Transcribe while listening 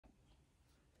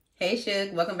Hey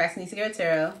Shug, welcome back to Neesie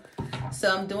Tarot.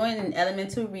 So I'm doing an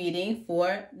elemental reading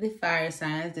for the fire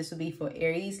signs. This will be for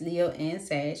Aries, Leo, and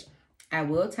Sag. I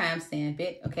will timestamp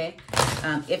it, okay?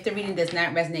 If the reading does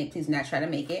not resonate, please do not try to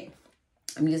make it.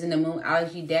 I'm using the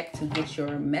Moonology deck to get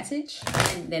your message,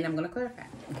 and then I'm going to clarify,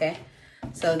 okay?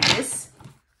 So this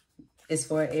is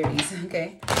for Aries,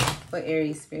 okay? For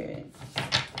Aries spirit.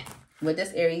 What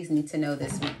does Aries need to know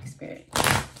this week, spirit?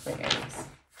 For Aries.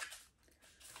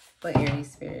 For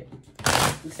Aries spirit.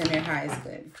 Send their high is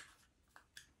good.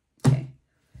 Okay.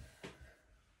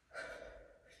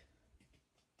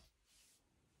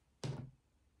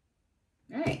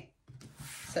 All right.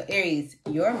 So Aries,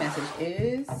 your message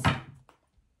is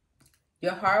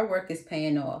your hard work is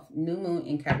paying off. New moon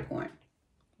in Capricorn.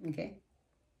 Okay.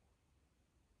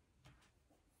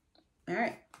 All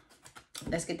right.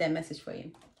 Let's get that message for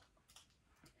you.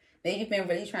 Maybe you've been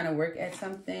really trying to work at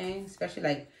something, especially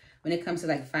like when it comes to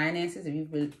like finances, if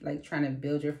you've been like trying to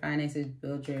build your finances,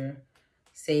 build your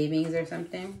savings or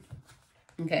something.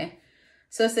 Okay.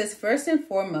 So it says, first and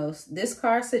foremost, this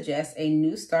card suggests a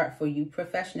new start for you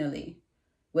professionally.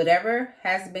 Whatever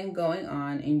has been going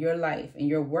on in your life, in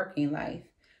your working life,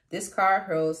 this card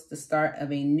heralds the start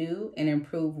of a new and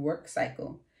improved work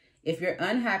cycle. If you're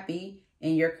unhappy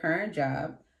in your current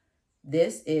job,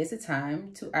 this is a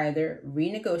time to either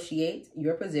renegotiate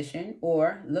your position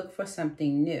or look for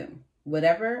something new.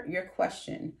 Whatever your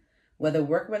question, whether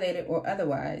work-related or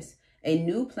otherwise, a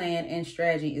new plan and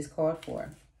strategy is called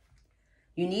for.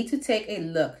 You need to take a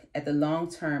look at the long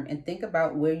term and think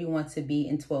about where you want to be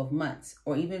in 12 months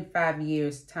or even 5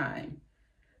 years' time.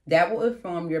 That will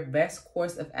inform your best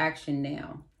course of action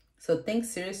now. So think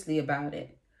seriously about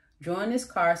it. Drawing this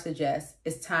card suggests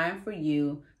it's time for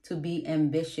you to be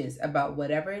ambitious about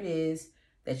whatever it is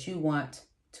that you want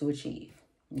to achieve.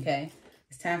 Okay?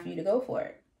 It's time for you to go for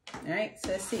it. All right? So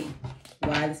let's see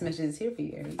why this message is here for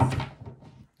you, Aries.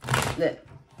 Look,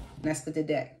 let's put the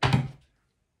deck.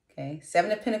 Okay?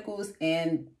 7 of Pentacles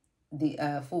and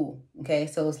the Fool. Okay?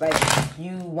 So it's like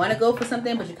you want to go for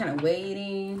something, but you're kind of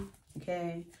waiting.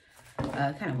 Okay?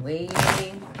 Kind of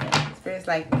waiting. Okay. Spirit's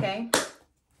like, okay,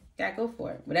 gotta go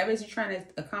for it. Whatever it is you're trying to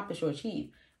accomplish or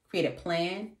achieve. Create a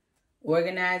plan,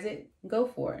 organize it, go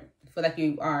for it. Feel like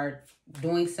you are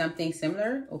doing something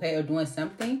similar, okay, or doing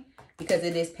something because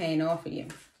it is paying off for you,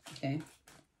 okay?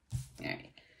 All right.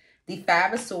 The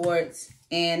 5 of Swords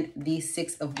and the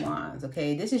 6 of Wands,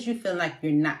 okay? This is you feeling like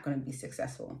you're not going to be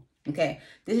successful, okay?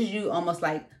 This is you almost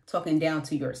like talking down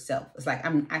to yourself. It's like,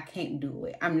 I can't do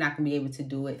it. I'm not going to be able to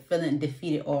do it. Feeling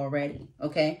defeated already,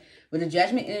 okay? With the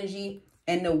Judgment energy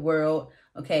and the World,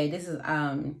 okay, this is,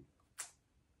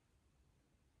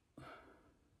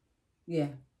 Yeah.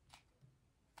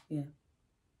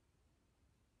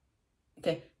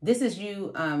 Okay. This is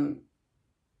you,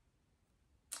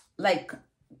 like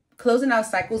closing out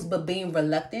cycles, but being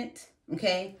reluctant.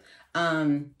 Okay.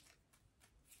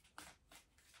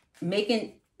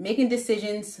 Making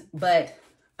decisions, but,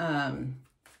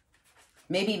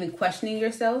 maybe even questioning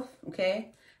yourself.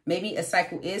 Okay. Maybe a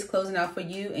cycle is closing out for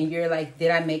you and you're like,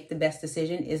 did I make the best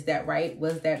decision? Is that right?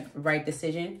 Was that the right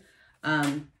decision?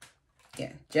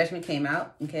 Yeah, Judgment came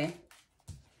out, okay?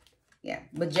 Yeah,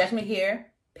 but Judgment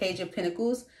here, Page of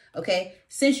Pentacles, okay?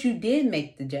 Since you did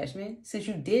make the judgment, since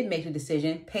you did make the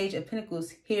decision, Page of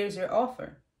Pentacles, here's your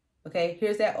offer, okay?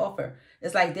 Here's that offer.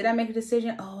 It's like, did I make a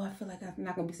decision? Oh, I feel like I'm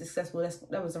not going to be successful.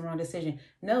 That was the wrong decision.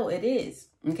 No, it is,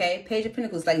 okay? Page of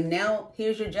Pentacles, like now,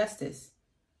 here's your justice,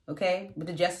 okay? With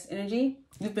the Justice energy,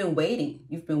 you've been waiting.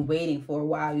 You've been waiting for a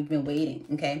while. You've been waiting,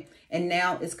 okay? And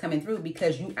now it's coming through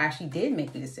because you actually did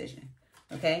make the decision.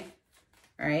 Okay.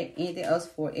 All right. Anything else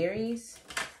for Aries?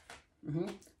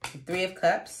 The 3 of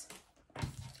Cups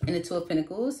and the 2 of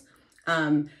Pentacles.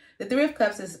 The 3 of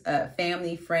Cups is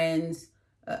family, friends,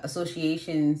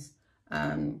 associations,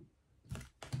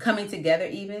 coming together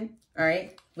even. All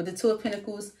right. With the 2 of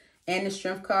Pentacles and the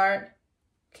Strength card,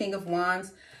 King of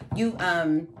Wands, you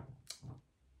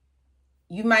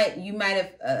might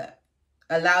have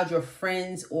allowed your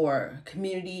friends or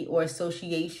community or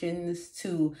associations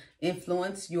to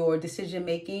influence your decision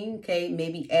making, okay?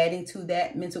 Maybe adding to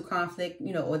that mental conflict,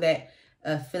 you know, or that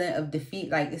feeling of defeat,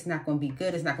 like it's not going to be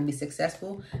good, it's not going to be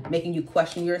successful, making you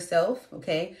question yourself,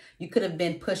 okay? You could have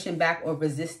been pushing back or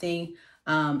resisting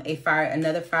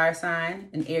another fire sign,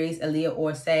 an Aries, a Leo,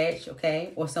 or a Sag,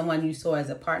 okay? Or someone you saw as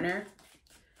a partner,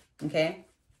 okay?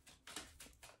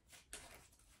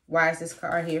 Why is this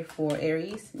card here for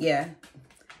Aries? Yeah.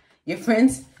 Your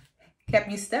friends kept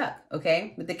you stuck,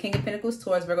 okay? With the King of Pentacles,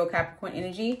 Taurus, Virgo, Capricorn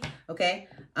energy, okay?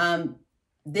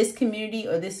 This community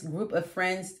or this group of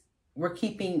friends were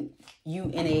keeping you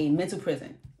in a mental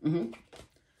prison.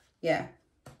 Yeah.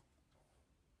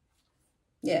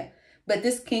 Yeah. But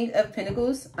this King of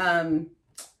Pentacles,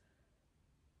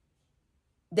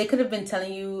 they could have been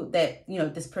telling you that, you know,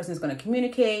 this person is going to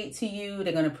communicate to you.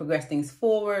 They're going to progress things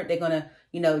forward. They're going to,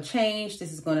 you know, change.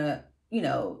 This is going to, you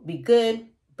know, be good.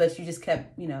 But you just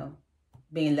kept, you know,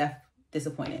 being left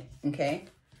disappointed. Okay.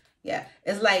 Yeah.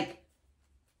 It's like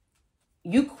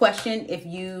you question if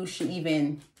you should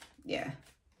even, yeah.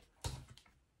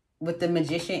 With the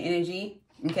Magician energy.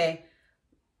 Okay.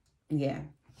 Yeah.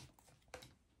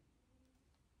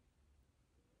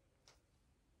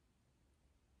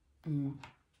 Mm.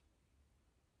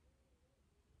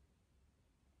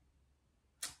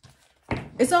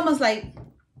 It's almost like,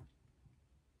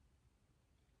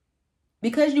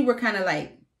 because you were kind of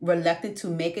like reluctant to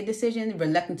make a decision,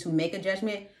 reluctant to make a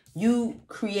judgment, you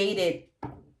created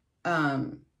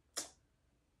the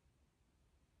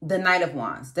Knight of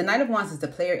Wands. The Knight of Wands is the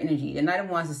player energy. The Knight of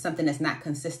Wands is something that's not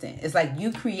consistent. It's like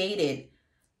you created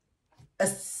a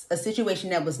situation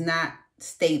that was not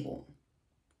stable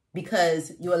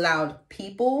because you allowed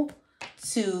people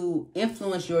to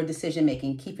influence your decision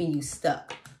making, keeping you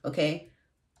stuck. Okay.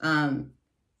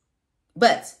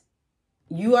 But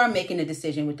you are making a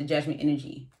decision with the Judgment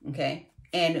energy. Okay.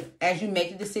 And as you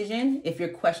make the decision, if you're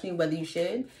questioning whether you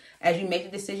should, as you make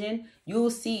the decision, you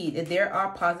will see that there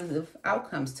are positive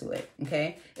outcomes to it.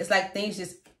 Okay. It's like things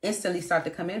just instantly start to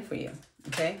come in for you.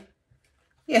 Okay.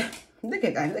 Yeah. Look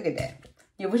at that. Look at that.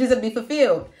 Your wishes will be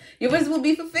fulfilled. Your wishes will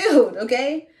be fulfilled.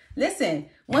 Okay. Listen,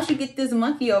 once you get this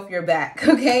monkey off your back,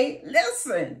 okay,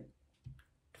 listen,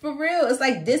 for real, it's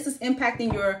like this is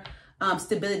impacting your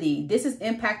stability. This is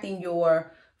impacting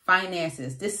your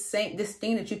finances. This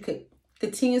thing that you could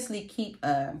continuously keep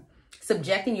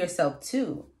subjecting yourself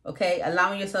to, okay,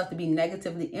 allowing yourself to be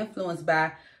negatively influenced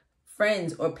by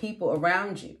friends or people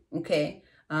around you, okay,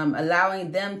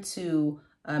 allowing them to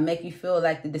make you feel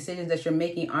like the decisions that you're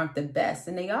making aren't the best,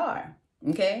 and they are,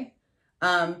 okay.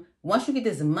 Once you get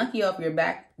this monkey off your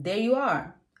back, there you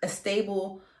are, a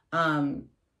stable,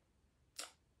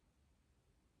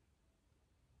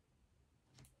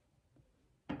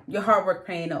 your hard work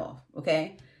paying off,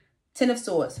 okay? 10 of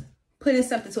Swords, putting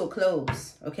something to a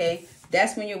close, okay?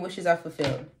 That's when your wishes are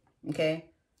fulfilled,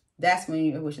 okay? That's when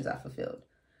your wishes are fulfilled.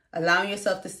 Allowing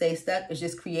yourself to stay stuck is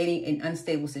just creating an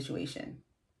unstable situation,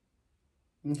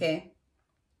 okay?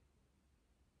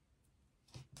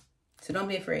 So don't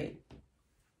be afraid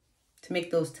to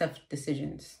make those tough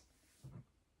decisions.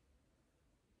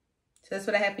 So that's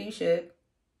what I have for you, Shug.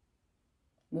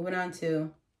 Moving on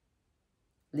to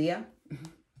Leo.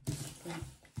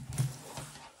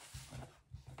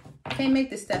 Can't make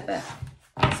this stuff up.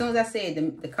 As soon as I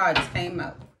said, the card just came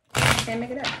out. Can't make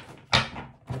it up.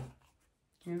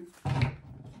 Yeah.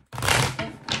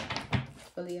 Okay.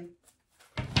 For Leo.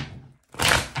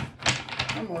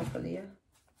 One more for Leo.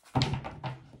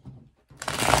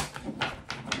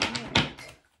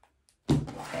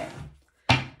 Okay.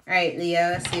 All right, Leo,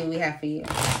 let's see what we have for you.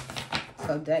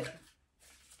 So, deck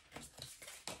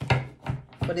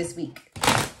for this week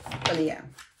for Leo.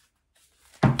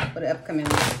 For the upcoming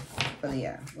week for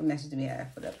Leo. What message do we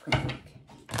have for the upcoming week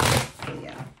for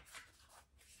Leo?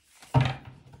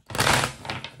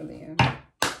 For Leo.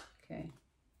 Okay.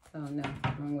 Oh, no.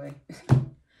 Wrong way.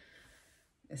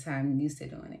 That's how I'm used to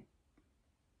doing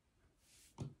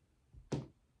it.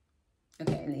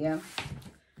 Okay, Leo.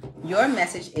 Your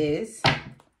message is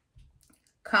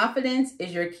confidence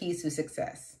is your key to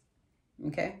success.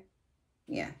 Okay?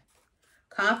 Yeah.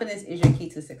 Confidence is your key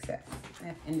to success. I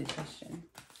have ended question.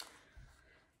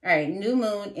 All right, new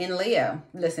moon in Leo.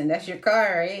 Listen, that's your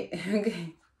card, right?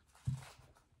 Okay.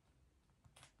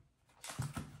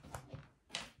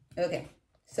 Okay,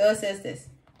 so it says this.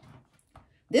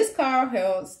 This card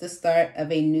heralds the start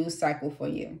of a new cycle for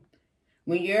you,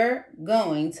 when you're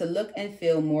going to look and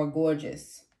feel more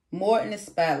gorgeous, more in the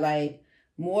spotlight,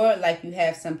 more like you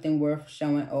have something worth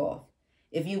showing off.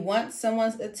 If you want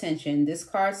someone's attention, this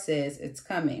card says it's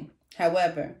coming.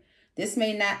 However, this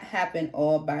may not happen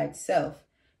all by itself.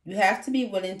 You have to be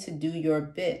willing to do your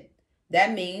bit.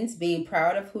 That means being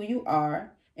proud of who you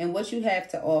are and what you have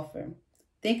to offer.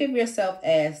 Think of yourself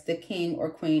as the king or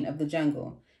queen of the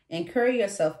jungle and carry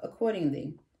yourself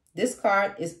accordingly. This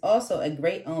card is also a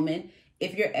great omen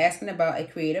if you're asking about a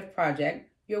creative project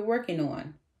you're working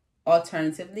on.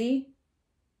 Alternatively,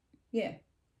 yeah,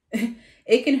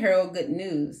 it can herald good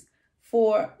news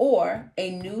or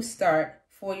a new start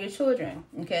for your children,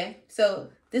 okay? So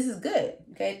this is good,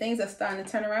 okay? Things are starting to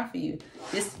turn around for you.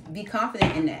 Just be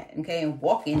confident in that, okay? And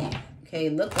walk in it, okay?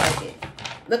 Look like it.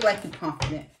 Look like you're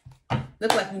confident.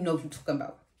 Look like you know what you're talking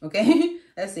about, okay?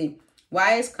 Let's see.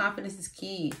 Why is confidence is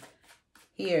key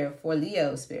here for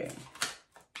Leo spirit.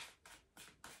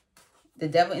 The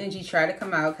devil energy try to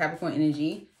come out, Capricorn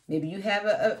energy. Maybe you have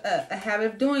a habit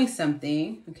of doing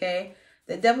something, okay?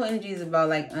 The devil energy is about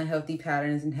like unhealthy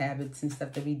patterns and habits and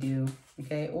stuff that we do,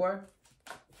 okay? Or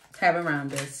have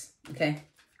around us, okay?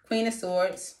 Queen of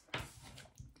Swords.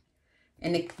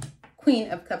 And the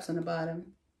Queen of Cups on the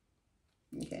bottom.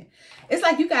 Okay. It's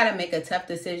like you got to make a tough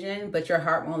decision, but your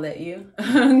heart won't let you.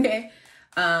 Okay.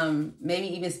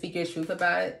 Maybe even speak your truth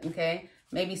about it. Okay.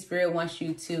 Maybe Spirit wants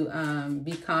you to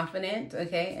be confident.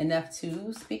 Okay. Enough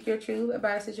to speak your truth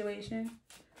about a situation.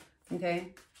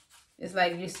 Okay. It's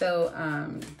like you're so,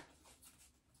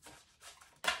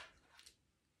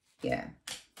 yeah.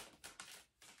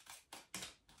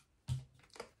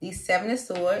 The Seven of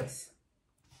Swords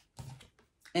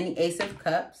and the Ace of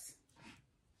Cups.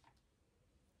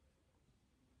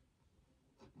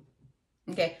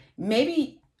 Okay,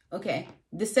 maybe, okay,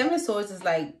 the Seven of Swords is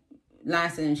like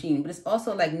lying and cheating, but it's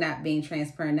also like not being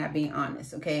transparent, not being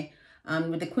honest, okay?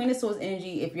 With the Queen of Swords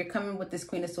energy, if you're coming with this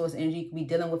Queen of Swords energy, you could be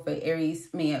dealing with an Aries,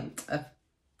 a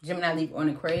Gemini, Libra, or an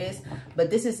Aquarius, but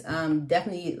this is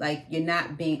definitely like you're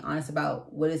not being honest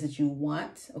about what is it you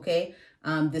want, okay?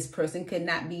 This person could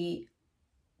not be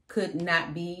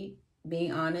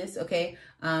being honest, okay?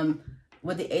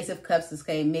 With the Ace of Cups,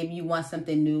 okay, maybe you want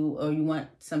something new or you want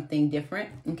something different,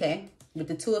 okay? With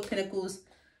the Two of Pentacles,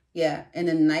 yeah, and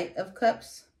the Knight of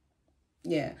Cups,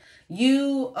 yeah.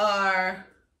 You are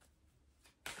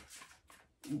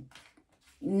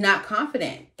not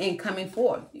confident in coming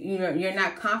forth. You're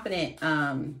not confident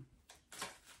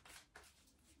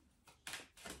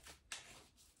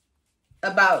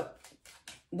about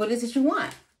what is it you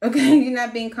want, okay? You're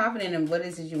not being confident in what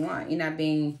is it you want. You're not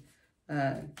being...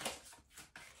 yeah.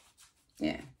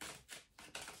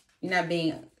 You're not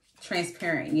being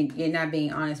transparent. You're not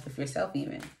being honest with yourself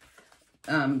even.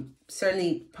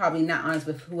 Certainly probably not honest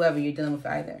with whoever you're dealing with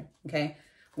either. Okay.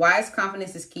 Wise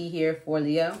confidence is key here for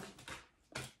Leo.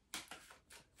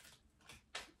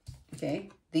 Okay.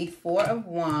 The Four of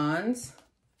Wands.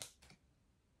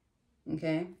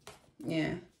 Okay.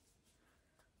 Yeah.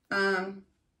 I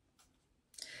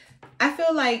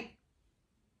feel like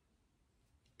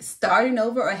starting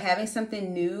over or having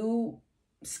something new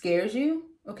scares you,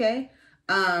 okay?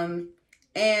 And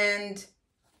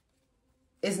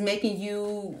is making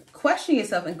you question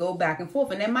yourself and go back and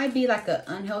forth. And that might be like an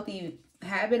unhealthy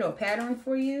habit or pattern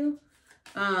for you.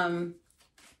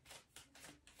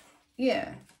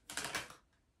 Yeah.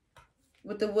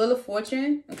 With the Wheel of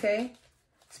Fortune, okay?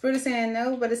 Spirit is saying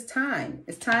no, but it's time.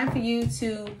 It's time for you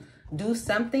to do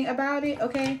something about it,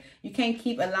 okay? You can't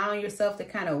keep allowing yourself to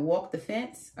kind of walk the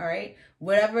fence, all right?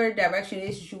 Whatever direction it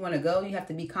is that you want to go, you have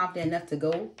to be confident enough to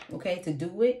go, okay, to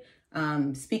do it.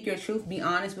 Speak your truth. Be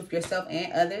honest with yourself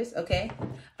and others, okay?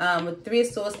 With Three of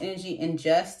Swords energy,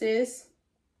 injustice.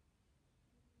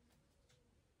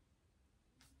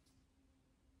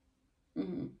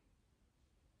 Mm-hmm.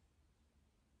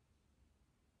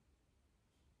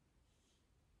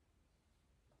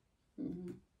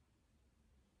 Mm-hmm.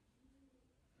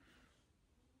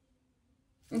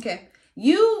 Okay.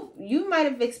 You might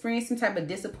have experienced some type of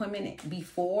disappointment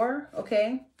before,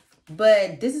 okay?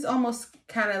 But this is almost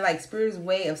kind of like Spirit's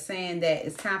way of saying that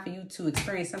it's time for you to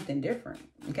experience something different,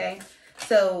 okay?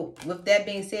 So with that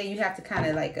being said, you have to kind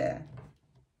of like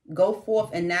go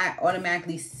forth and not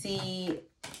automatically see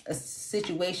a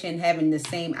situation having the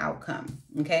same outcome,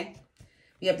 okay?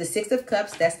 We have the Six of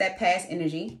Cups. That's that past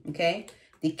energy, okay?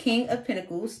 The King of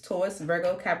Pentacles, Taurus,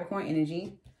 Virgo, Capricorn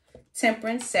energy.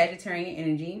 Temperance, Sagittarian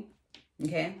energy,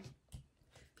 okay?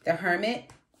 The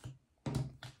Hermit,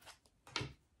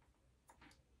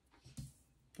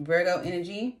 Virgo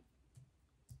energy.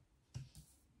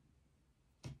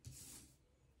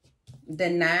 The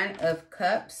Nine of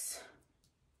Cups.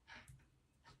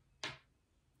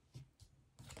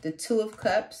 The Two of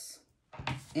Cups.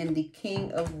 And the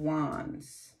King of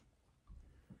Wands.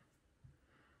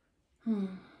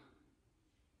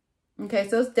 Okay,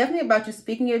 so it's definitely about you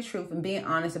speaking your truth and being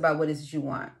honest about what it is you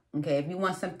want. Okay, if you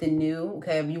want something new,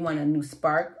 okay, if you want a new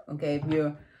spark, okay, if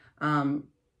you're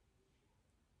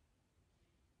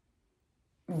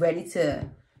ready to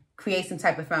create some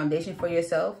type of foundation for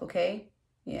yourself, okay,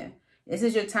 yeah. This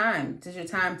is your time. This is your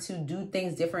time to do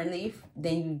things differently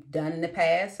than you've done in the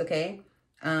past, okay?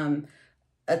 A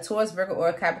Taurus, Virgo, or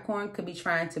a Capricorn could be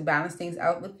trying to balance things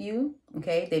out with you,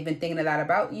 okay? They've been thinking a lot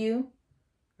about you,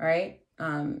 all right?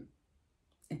 And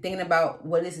thinking about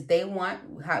what it is that they want,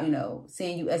 how, you know,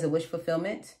 seeing you as a wish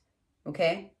fulfillment,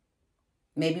 okay?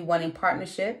 Maybe wanting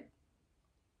partnership,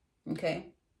 okay?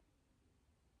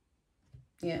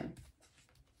 Yeah.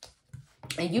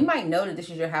 And you might know that this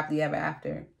is your happily ever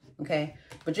after, okay?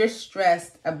 But you're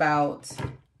stressed about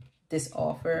this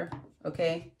offer,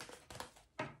 okay?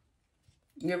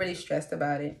 You're really stressed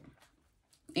about it.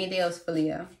 Anything else for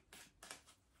Leo?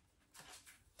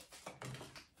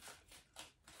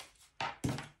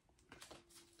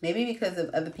 Maybe because of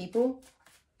other people.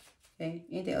 Okay,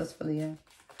 anything else for Leo?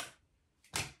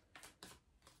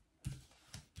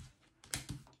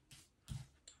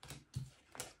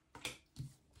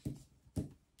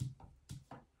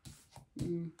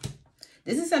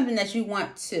 This is something that you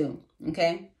want to,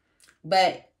 okay?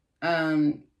 But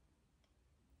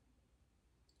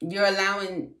you're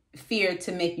allowing fear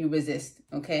to make you resist,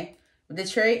 okay? The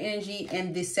Chariot energy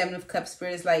and the Seven of Cups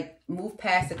spirit is like, move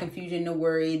past the confusion, the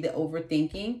worry, the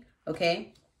overthinking,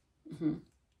 okay?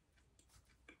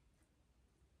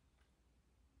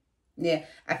 Yeah,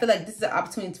 I feel like this is an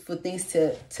opportunity for things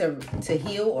to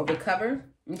heal or recover,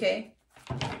 okay?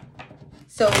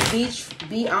 So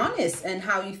be honest in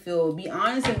how you feel. Be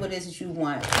honest in what it is that you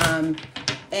want.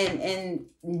 And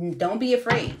don't be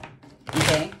afraid,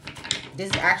 okay? This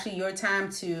is actually your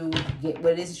time to get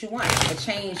what it is that you want. A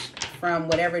change from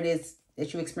whatever it is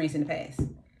that you experienced in the past.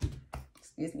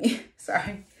 Excuse me.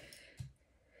 Sorry.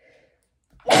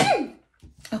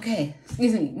 Okay.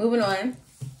 Excuse me. Moving on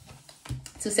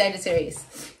to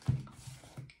Sagittarius.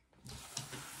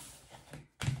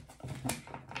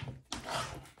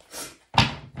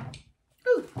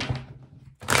 Ooh.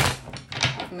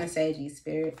 My Saggy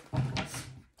spirit.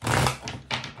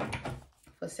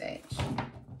 For Sag.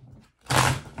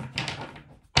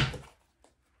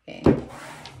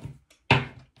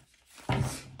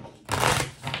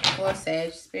 For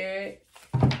Sag spirit,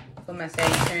 for my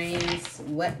Sagittarians,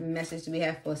 what message do we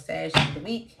have for Sag for the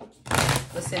week?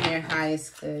 What's in their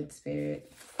highest good,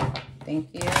 spirit? Thank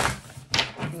you.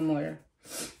 More.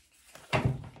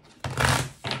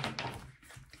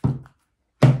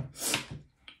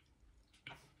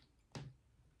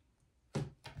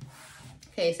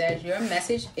 Okay, Sag, your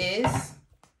message is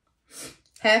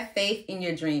have faith in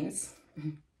your dreams.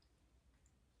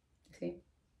 See?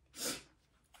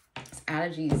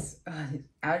 Allergies.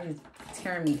 Allergies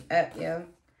tearing me up, yo.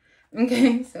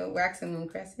 Okay, so wax and moon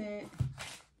crescent.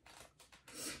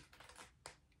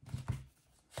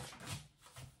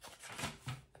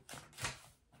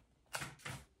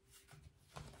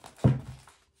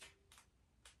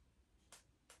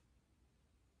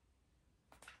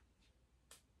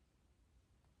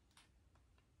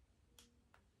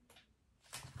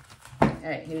 All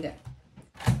right, here we go.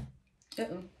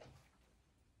 Uh-oh.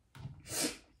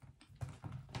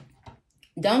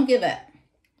 Don't give up.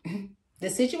 The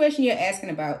situation you're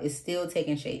asking about is still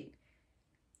taking shape.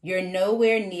 You're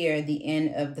nowhere near the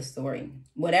end of the story.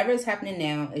 Whatever is happening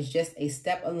now is just a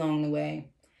step along the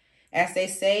way. As they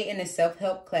say in the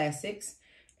self-help classics,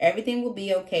 everything will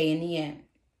be okay in the end.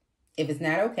 If it's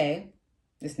not okay,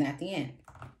 it's not the end.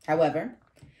 However,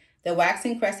 the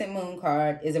waxing crescent moon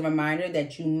card is a reminder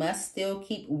that you must still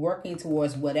keep working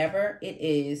towards whatever it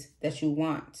is that you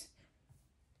want.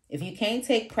 If you can't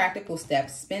take practical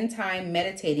steps, spend time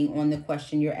meditating on the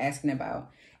question you're asking about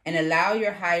and allow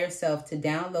your higher self to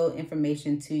download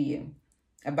information to you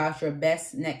about your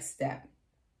best next step.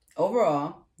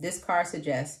 Overall, this card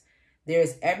suggests there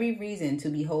is every reason to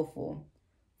be hopeful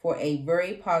for a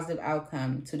very positive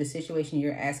outcome to the situation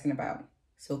you're asking about.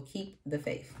 So keep the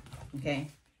faith, okay?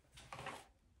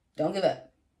 Don't give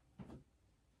up.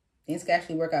 Things can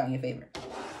actually work out in your favor.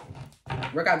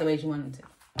 Work out the ways you want them to.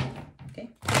 Okay?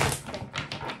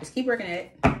 Just keep working at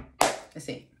it. Let's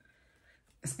see.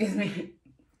 Excuse me.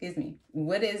 Excuse me.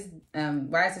 What is,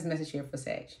 why is this message here for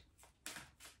Sag?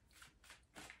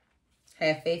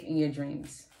 Have faith in your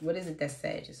dreams. What is it that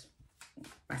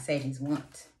my Saggies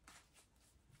want?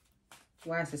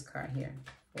 Why is this card here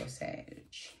for Sag?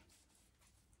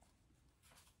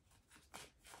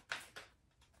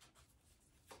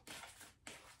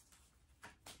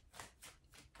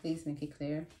 Please make it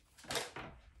clear.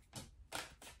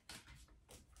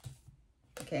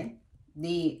 Okay.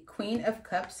 The Queen of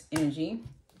Cups energy.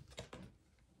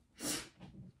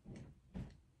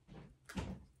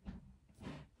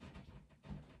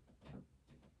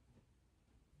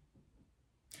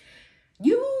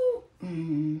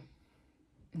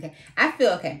 Okay. I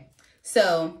feel okay.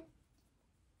 So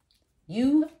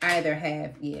you either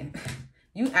have, you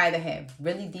either have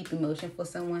really deep emotion for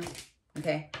someone,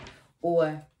 okay?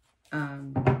 Or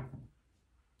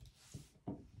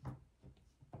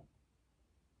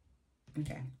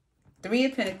okay, Three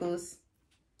of Pentacles,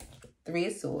 Three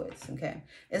of Swords. Okay,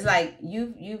 it's like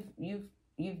you've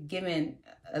given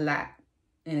a lot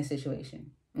in a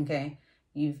situation. Okay,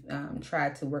 you've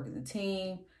tried to work as a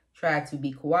team. try to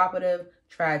be cooperative,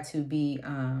 try to be,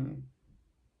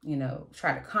 you know,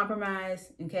 try to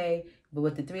compromise, okay? But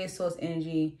with the Three of Swords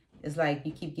energy, it's like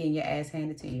you keep getting your ass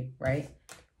handed to you, right?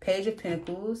 Page of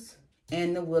Pentacles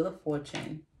and the Wheel of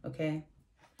Fortune, okay?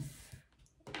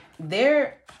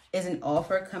 There is an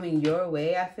offer coming your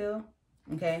way, I feel,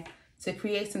 okay, to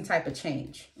create some type of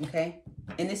change, okay?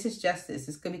 And this is justice.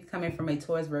 This could be coming from a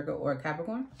Taurus, Virgo, or a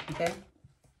Capricorn, okay?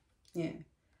 Yeah.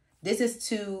 This is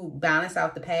to balance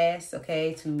out the past,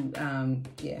 okay? To,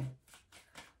 yeah.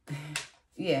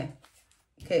 Yeah.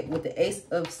 Okay, with the Ace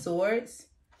of Swords,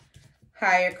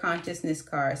 Higher Consciousness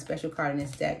card, special card in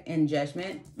this deck, and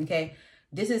Judgment, okay?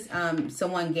 This is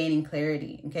someone gaining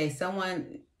clarity, okay?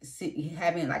 Someone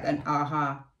having like an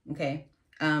aha, okay?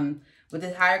 With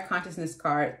the Higher Consciousness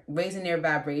card, raising their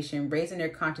vibration, raising their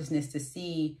consciousness to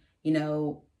see, you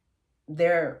know,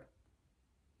 their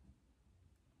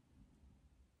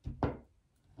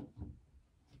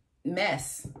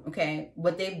mess, okay?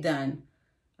 What they've done,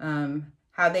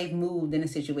 how they've moved in a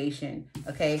situation,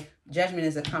 okay? Judgment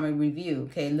is a common review,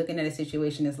 okay? Looking at a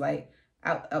situation is like,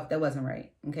 oh, that wasn't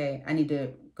right, okay? I need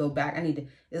to go back.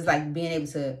 It's like being able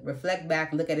to reflect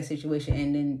back, look at a situation,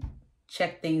 and then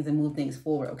check things and move things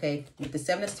forward, okay? With the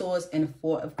Seven of Swords and the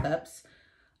Four of Cups,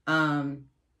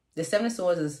 the Seven of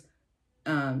Swords is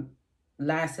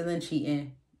lying, stealing,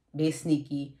 cheating, being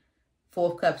sneaky.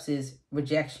 Four of Cups is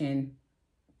rejection,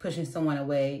 pushing someone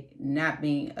away, not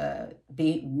being,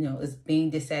 you know, is being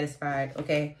dissatisfied,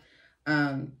 okay?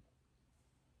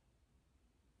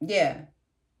 Yeah.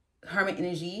 Hermit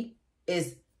energy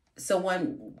is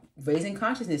someone raising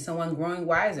consciousness, someone growing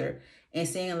wiser and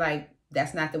saying like,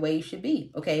 that's not the way you should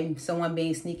be, okay? Someone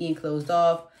being sneaky and closed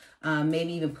off,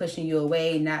 maybe even pushing you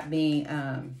away, not being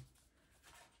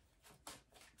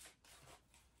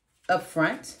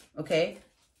upfront, okay?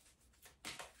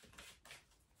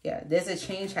 Yeah, there's a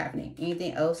change happening.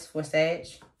 Anything else for Sag?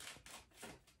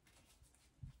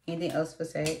 Anything else for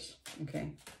Sag?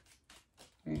 Okay.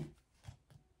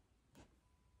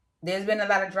 There's been a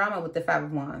lot of drama with the Five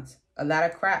of Wands. A lot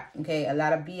of crap, okay? A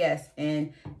lot of BS.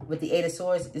 And with the Eight of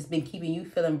Swords, it's been keeping you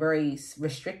feeling very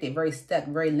restricted, very stuck,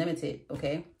 very limited,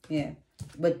 okay? Yeah.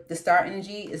 But the Star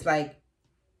energy is like,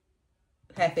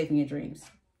 have faith in your dreams.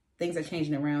 Things are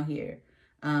changing around here.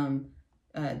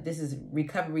 This is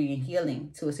recovery and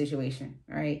healing to a situation,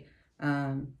 all right?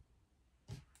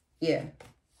 Yeah.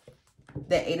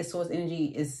 The Eight of Swords energy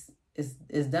is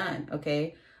done,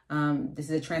 okay? This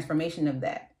is a transformation of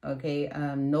that, okay?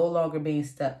 No longer being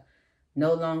stuck,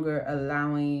 no longer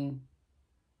allowing,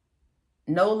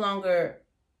 no longer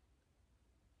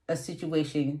a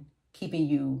situation keeping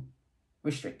you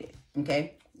restricted,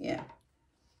 okay? Yeah.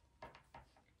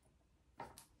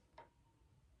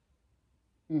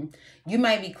 You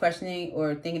might be questioning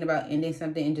or thinking about ending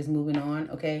something and just moving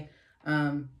on, okay?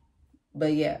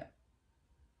 But yeah.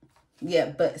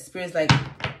 Yeah, but Spirit's like,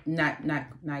 not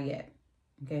yet.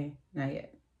 Okay? Not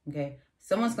yet. Okay?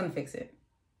 Someone's going to fix it.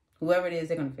 Whoever it is,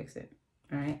 they're going to fix it.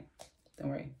 All right? Don't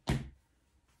worry.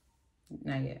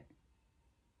 Not yet.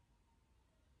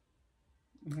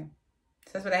 Okay?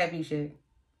 So that's what I have for you, Shig.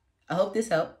 I hope this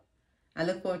helped. I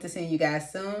look forward to seeing you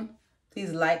guys soon.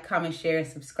 Please like, comment, share, and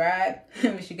subscribe. I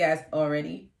miss you guys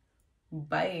already.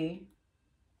 Bye.